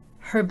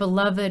her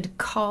beloved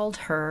called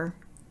her,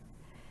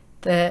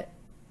 the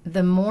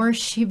more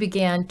she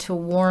began to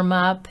warm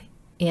up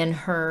in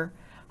her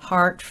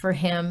heart for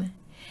him.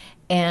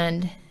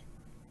 And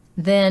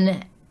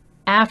then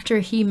after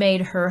he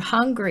made her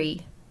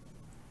hungry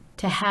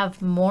to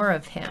have more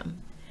of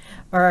him,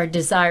 or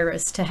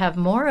desirous to have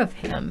more of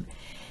him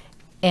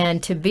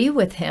and to be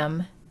with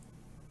him,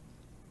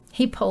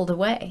 he pulled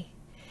away.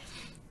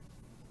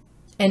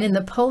 And in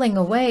the pulling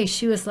away,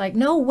 she was like,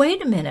 no,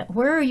 wait a minute,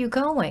 where are you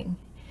going?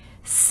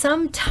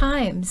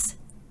 Sometimes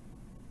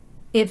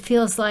it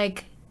feels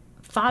like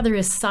Father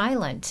is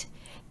silent,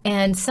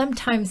 and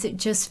sometimes it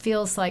just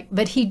feels like,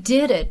 but he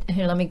did it.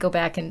 Here, let me go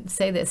back and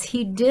say this.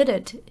 He did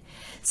it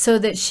so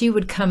that she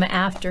would come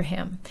after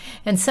him.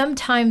 And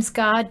sometimes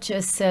God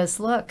just says,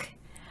 look,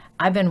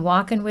 I've been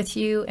walking with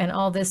you and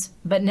all this,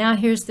 but now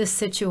here's this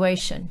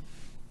situation.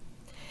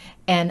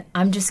 And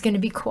I'm just going to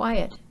be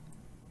quiet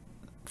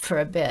for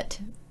a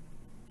bit.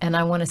 And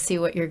I want to see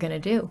what you're going to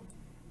do.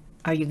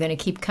 Are you going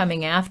to keep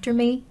coming after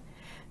me?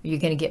 Are you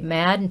going to get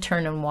mad and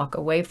turn and walk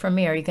away from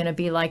me? Are you going to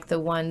be like the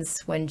ones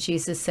when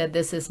Jesus said,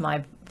 this is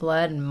my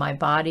blood and my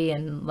body,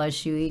 and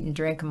unless you eat and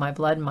drink of my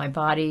blood and my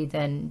body,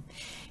 then,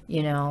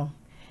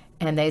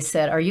 and they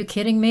said, are you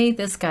kidding me?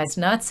 This guy's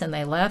nuts. And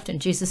they left. And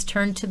Jesus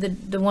turned to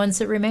the ones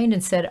that remained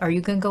and said, are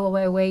you going to go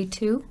away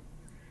too?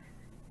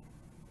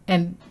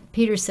 And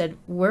Peter said,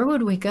 where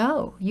would we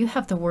go? You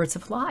have the words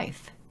of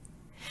life.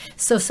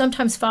 So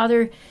sometimes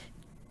Father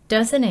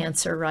doesn't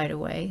answer right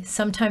away.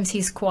 Sometimes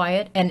he's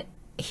quiet, and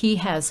he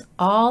has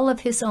all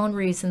of his own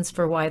reasons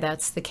for why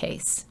that's the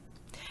case.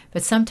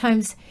 But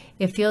sometimes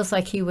it feels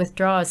like he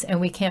withdraws and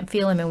we can't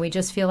feel him, and we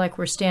just feel like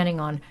we're standing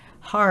on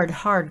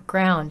hard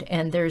ground,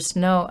 and there's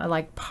no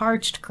like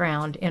parched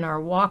ground in our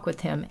walk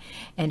with him.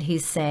 And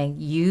he's saying,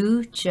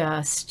 you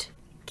just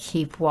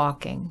keep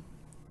walking.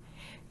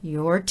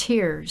 Your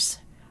tears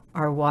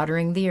are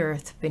watering the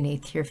earth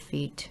beneath your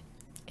feet.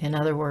 In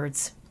other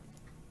words,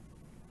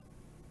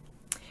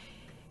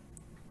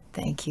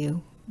 thank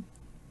you.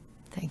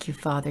 Thank you,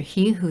 Father.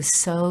 He who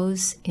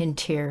sows in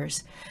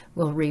tears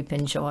will reap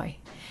in joy.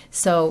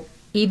 So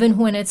even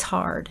when it's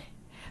hard,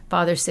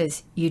 Father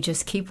says, you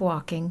just keep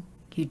walking.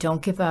 You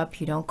don't give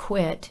up. You don't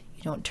quit.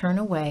 You don't turn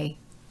away.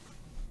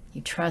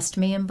 You trust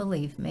me and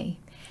believe me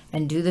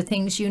and do the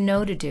things you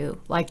know to do.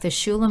 Like the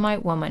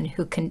Shulamite woman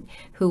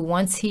who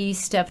once he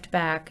stepped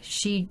back,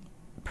 she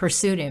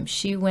pursued him.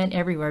 She went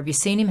everywhere. Have you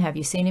seen him? Have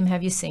you seen him?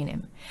 Have you seen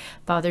him?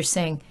 Father's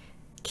saying,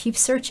 keep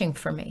searching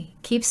for me.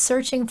 Keep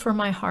searching for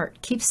my heart.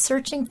 Keep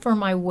searching for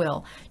my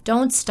will.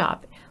 Don't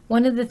stop.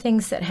 One of the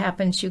things that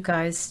happens, you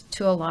guys,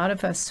 to a lot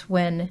of us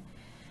when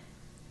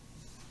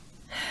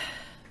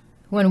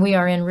we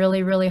are in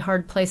really, really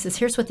hard places,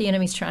 here's what the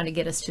enemy's trying to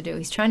get us to do.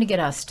 He's trying to get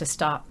us to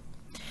stop.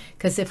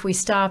 Because if we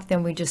stop,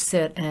 then we just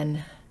sit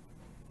and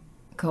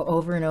go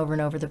over and over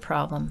and over the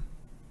problem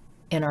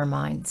in our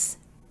minds,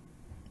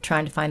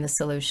 trying to find the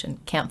solution.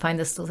 Can't find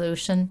the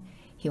solution.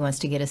 He wants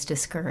to get us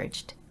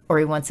discouraged. Or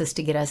he wants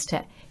to get us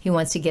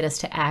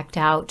to act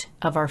out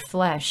of our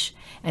flesh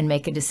and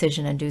make a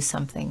decision and do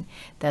something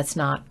that's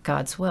not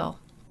God's will.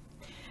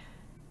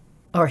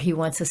 Or he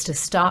wants us to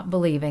stop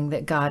believing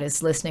that God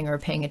is listening or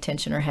paying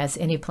attention or has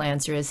any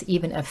plans or is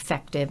even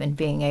effective in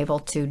being able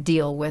to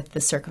deal with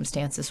the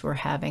circumstances we're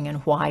having, and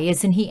why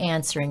isn't he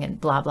answering,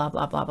 and blah, blah,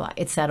 blah, blah, blah.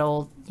 It's that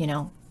old,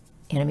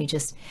 enemy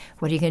just,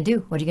 what are you going to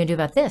do? What are you going to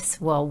do about this?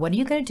 Well, what are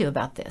you going to do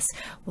about this?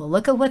 Well,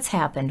 look at what's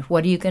happened.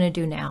 What are you going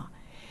to do now?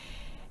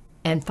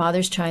 And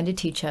Father's trying to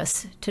teach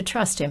us to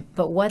trust him.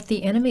 But what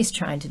the enemy's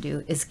trying to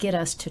do is get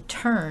us to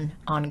turn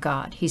on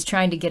God. He's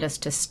trying to get us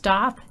to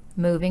stop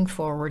moving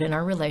forward in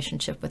our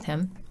relationship with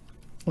him,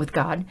 with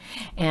God.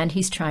 And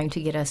he's trying to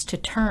get us to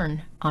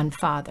turn on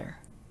Father.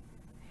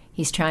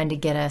 He's trying to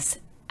get us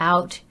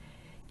out.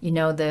 The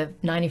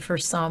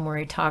 91st Psalm where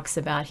he talks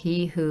about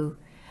he who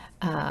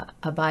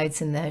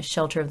abides in the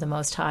shelter of the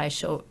Most High,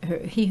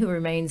 he who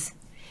remains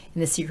in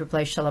the secret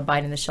place shall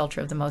abide in the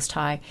shelter of the Most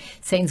High.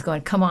 Satan's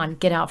going, come on,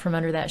 get out from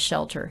under that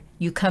shelter.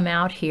 You come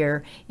out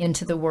here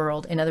into the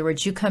world. In other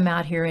words, you come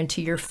out here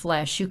into your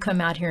flesh. You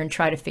come out here and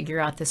try to figure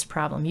out this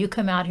problem. You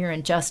come out here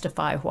and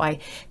justify why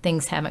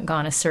things haven't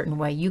gone a certain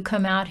way. You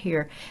come out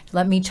here,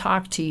 let me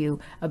talk to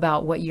you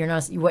about what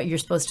you're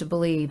supposed to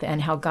believe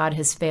and how God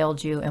has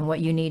failed you and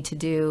what you need to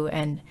do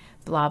and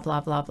blah,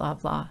 blah, blah, blah,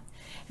 blah.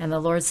 And the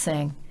Lord's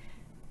saying,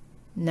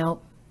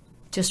 nope,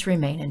 just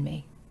remain in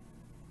me.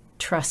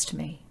 Trust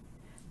me.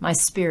 My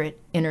Spirit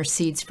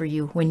intercedes for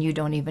you when you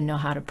don't even know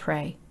how to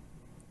pray.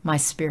 My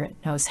Spirit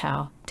knows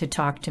how to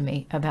talk to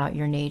me about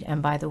your need.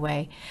 And by the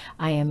way,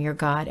 I am your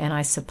God, and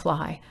I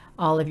supply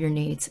all of your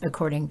needs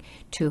according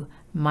to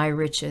my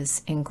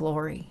riches in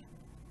glory.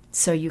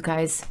 So you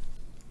guys,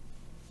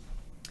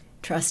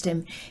 trust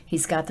him.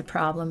 He's got the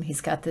problem.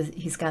 He's got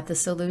the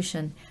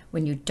solution.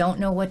 When you don't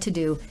know what to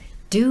do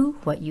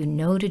what you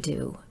know to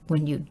do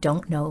when you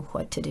don't know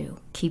what to do.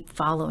 Keep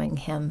following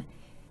him.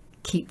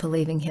 Keep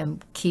believing him,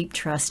 keep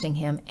trusting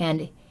him.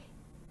 And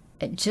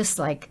just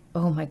like,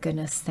 oh my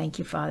goodness, thank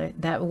you, Father.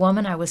 That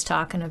woman I was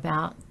talking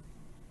about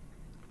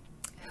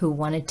who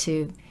wanted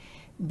to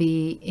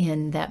be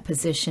in that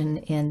position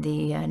in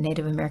the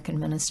Native American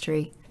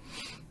ministry,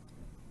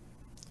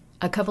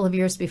 a couple of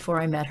years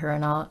before I met her,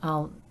 and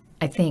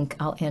I think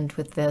I'll end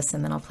with this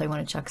and then I'll play one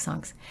of Chuck's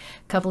songs.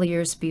 A couple of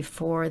years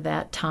before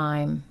that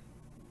time,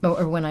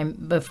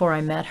 before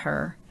I met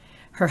her,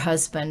 her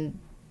husband,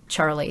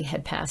 Charlie,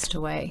 had passed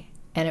away.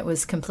 And it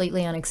was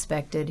completely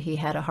unexpected. He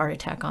had a heart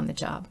attack on the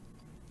job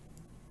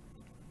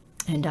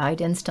and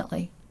died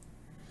instantly.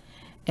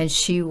 And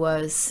she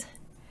was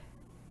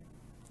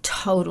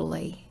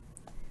totally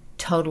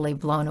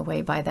blown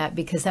away by that,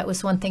 because that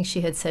was one thing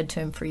she had said to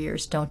him for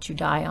years. Don't you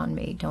die on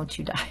me. Don't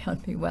you die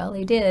on me. Well,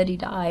 he did. He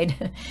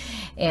died.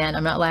 And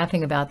I'm not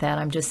laughing about that.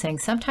 I'm just saying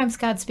sometimes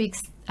God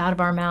speaks out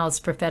of our mouths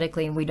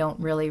prophetically and we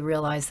don't really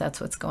realize that's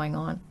what's going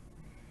on.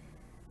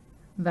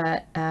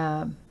 But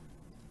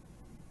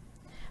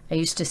I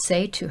used to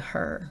say to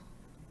her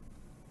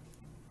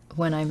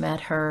when I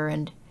met her,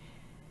 and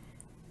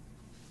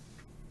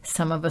both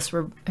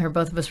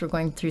of us were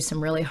going through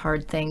some really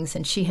hard things,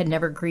 and she had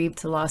never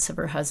grieved the loss of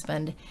her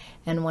husband.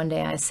 And one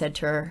day I said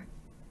to her,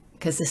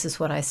 because this is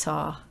what I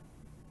saw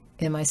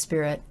in my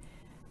spirit,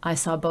 I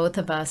saw both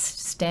of us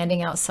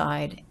standing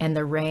outside and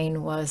the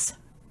rain was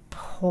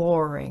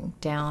pouring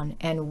down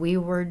and we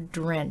were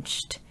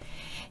drenched.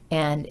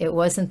 And it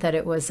wasn't that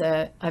it was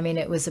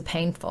it was a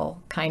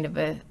painful kind of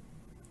a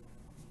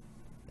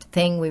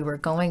thing we were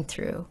going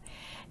through.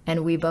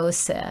 And we both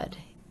said,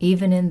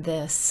 even in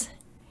this,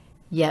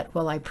 yet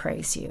will I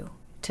praise you,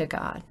 to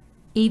God.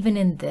 Even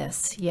in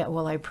this, yet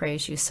will I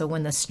praise you. So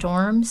when the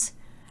storms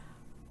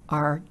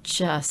are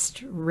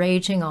just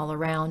raging all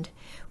around,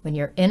 when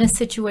you're in a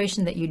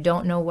situation that you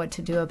don't know what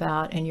to do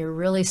about and you're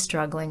really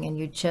struggling and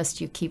you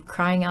keep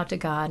crying out to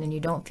God and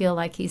you don't feel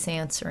like he's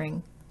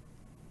answering,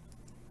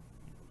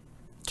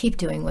 keep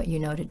doing what you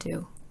know to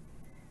do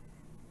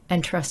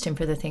and trust him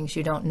for the things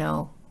you don't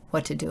know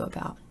what to do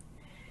about,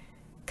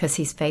 because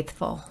he's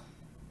faithful.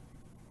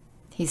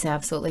 He's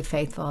absolutely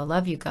faithful. I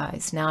love you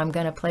guys. Now I'm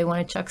going to play one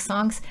of Chuck's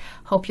songs.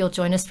 Hope you'll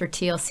join us for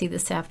TLC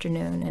this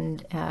afternoon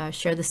and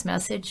share this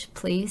message,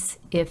 please,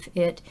 if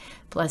it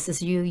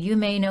blesses you. You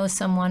may know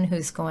someone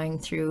who's going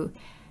through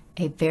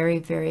a very,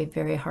 very,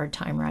 very hard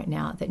time right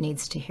now that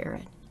needs to hear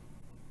it.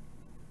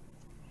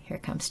 Here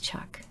comes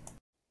Chuck.